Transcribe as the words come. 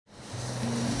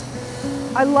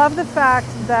I love the fact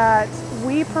that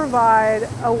we provide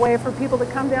a way for people to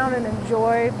come down and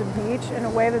enjoy the beach in a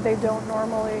way that they don't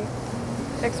normally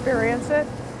experience it.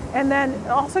 And then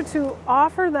also to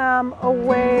offer them a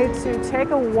way to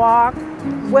take a walk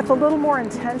with a little more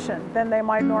intention than they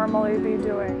might normally be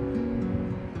doing.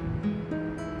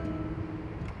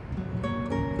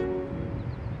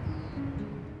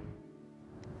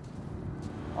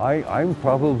 I'm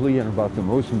probably in about the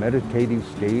most meditative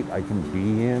state I can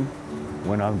be in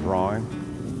when I'm drawing.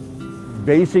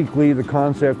 Basically, the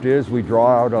concept is we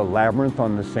draw out a labyrinth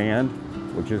on the sand,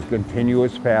 which is a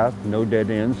continuous path, no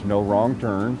dead ends, no wrong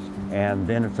turns, and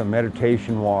then it's a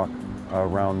meditation walk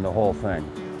around the whole thing.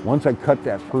 Once I cut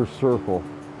that first circle,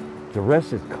 the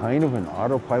rest is kind of an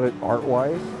autopilot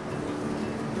art-wise,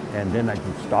 and then I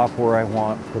can stop where I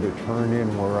want, put a turn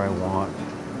in where I want,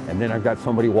 and then I've got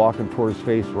somebody walking towards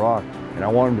Face Rock, and I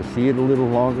want them to see it a little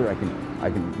longer. I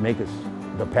can make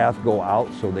the path go out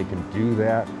so they can do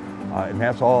that, and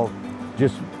that's all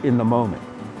just in the moment.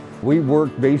 We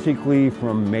work basically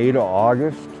from May to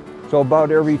August, so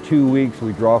about every 2 weeks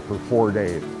we draw for 4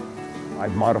 days.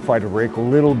 I've modified the rake a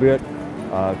little bit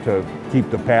to keep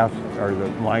the path or the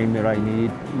line that I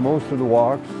need. Most of the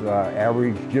walks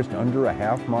average just under a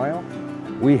half mile.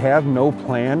 We have no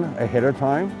plan ahead of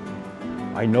time.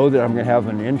 I know that I'm going to have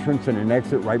an entrance and an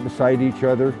exit right beside each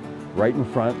other, right in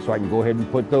front, so I can go ahead and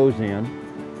put those in.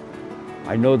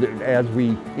 I know that as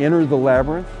we enter the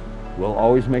labyrinth, we'll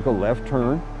always make a left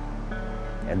turn,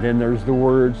 and then there's the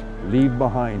words, leave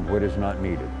behind what is not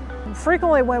needed.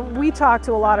 Frequently when we talk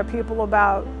to a lot of people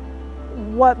about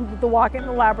what the walk in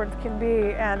the labyrinth can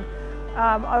be, and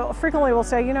I frequently will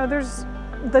say, you know,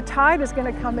 the tide is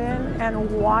going to come in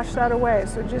and wash that away.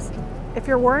 So just, if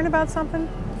you're worrying about something,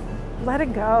 let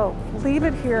it go. Leave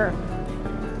it here.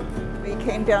 We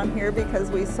came down here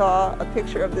because we saw a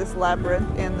picture of this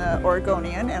labyrinth in the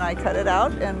Oregonian, and I cut it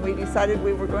out, and we decided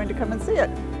we were going to come and see it.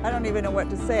 I don't even know what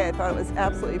to say. I thought it was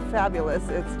absolutely fabulous.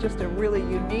 It's just a really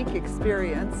unique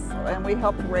experience, and we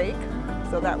helped rake,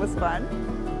 so that was fun.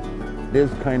 It is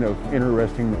kind of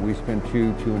interesting that we spent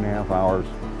 2.5 hours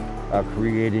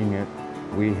creating it.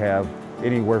 We have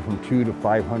anywhere from 200 to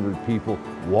 500 people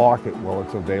walk it while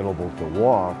it's available to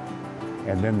walk,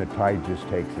 and then the tide just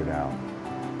takes it out.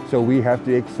 So we have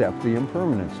to accept the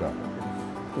impermanence of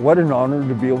it. What an honor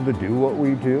to be able to do what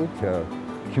we do, to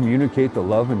communicate the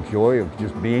love and joy of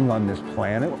just being on this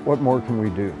planet. What more can we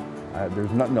do?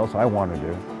 There's nothing else I want to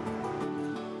do.